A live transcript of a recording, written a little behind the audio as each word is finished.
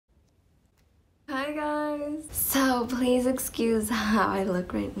Hi guys! So please excuse how I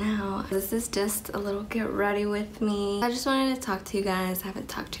look right now. This is just a little get ready with me. I just wanted to talk to you guys. I haven't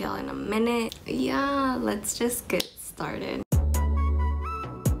talked to y'all in a minute. Yeah, let's just get started.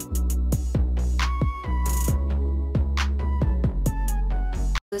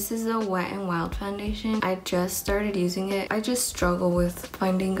 This is a Wet n Wild foundation. I just started using it. I just struggle with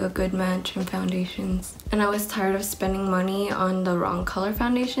finding a good match in foundations. And I was tired of spending money on the wrong color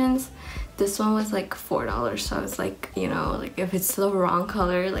foundations. This one was like $4, so I was like, you know, like if it's the wrong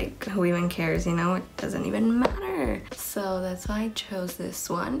color, like who even cares, you know? It doesn't even matter. So that's why I chose this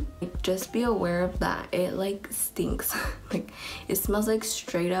one. Like, just be aware of that. It like stinks. Like it smells like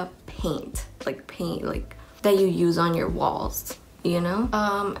straight up paint like that you use on your walls, you know?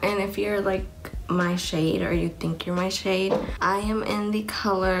 And if you're like my shade or you think you're my shade, I am in the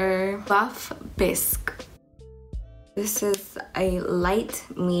color Buff Bisque. This is a light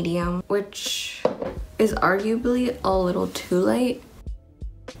medium, which is arguably a little too light.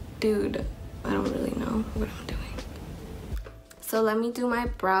 Dude, I don't really know what I'm doing. So let me do my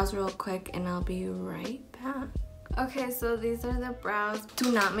brows real quick and I'll be right back. Okay, so these are the brows.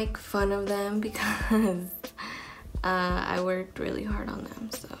 Do not make fun of them because I worked really hard on them,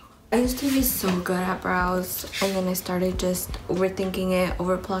 so. I used to be so good at brows and then I started just overthinking it,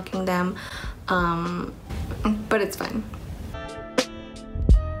 overplucking them. But it's fine.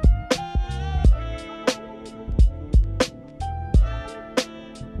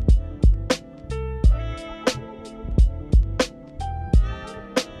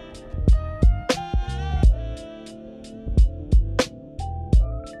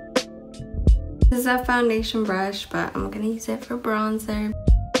 This is a foundation brush, but I'm gonna use it for bronzer.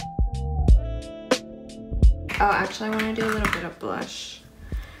 Oh, actually I wanna do a little bit of blush.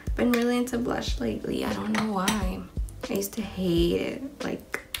 Been really into blush lately. I don't know why. I used to hate it,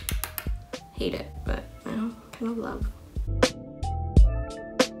 like hate it, but now kind of love.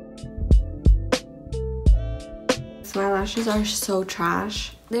 So my lashes are so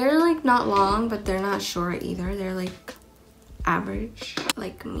trash. They're like not long, but they're not short either. They're like average,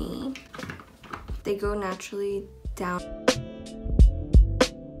 like me. They go naturally down.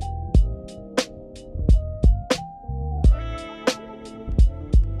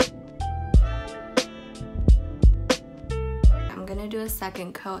 Do a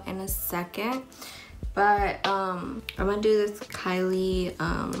second coat in a second, but I'm gonna do this Kylie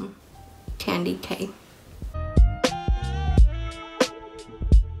Candy K.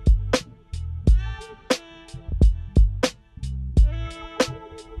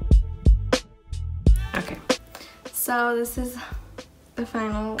 Okay, so this is the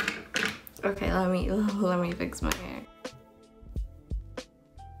final. Okay, let me fix my hair.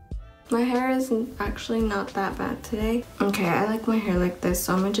 My hair is actually not that bad today. Okay, I like my hair like this,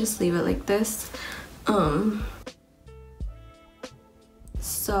 so I'm gonna just leave it like this.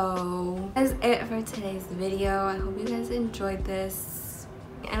 So that's it for today's video. I hope you guys enjoyed this,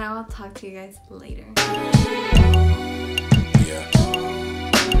 and I will talk to you guys later. Yeah.